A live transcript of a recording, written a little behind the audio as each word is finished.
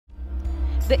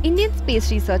The Indian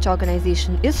Space Research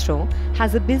Organisation ISRO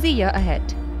has a busy year ahead.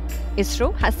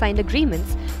 ISRO has signed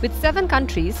agreements with 7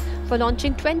 countries for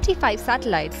launching 25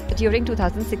 satellites during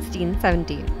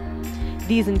 2016-17.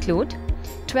 These include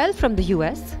 12 from the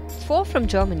US, 4 from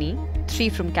Germany, 3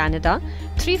 from Canada,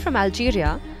 3 from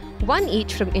Algeria, 1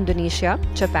 each from Indonesia,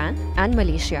 Japan and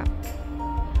Malaysia.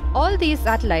 All these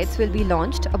satellites will be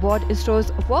launched aboard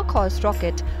ISRO's workhorse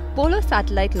rocket Polar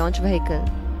Satellite Launch Vehicle.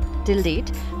 Till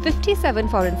date, 57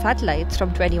 foreign satellites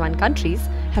from 21 countries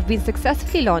have been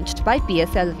successfully launched by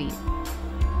PSLV.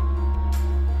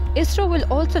 ISRO will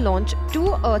also launch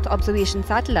 2 Earth observation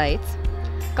satellites,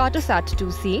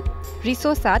 Cartosat-2C,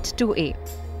 Risosat-2A.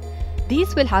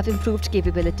 These will have improved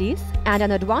capabilities and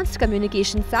an advanced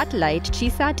communication satellite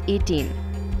GSAT-18.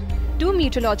 2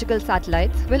 meteorological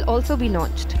satellites will also be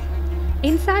launched.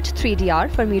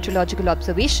 INSAT-3DR for meteorological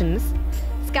observations,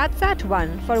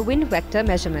 SCATSAT-1 for wind vector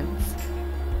measurements.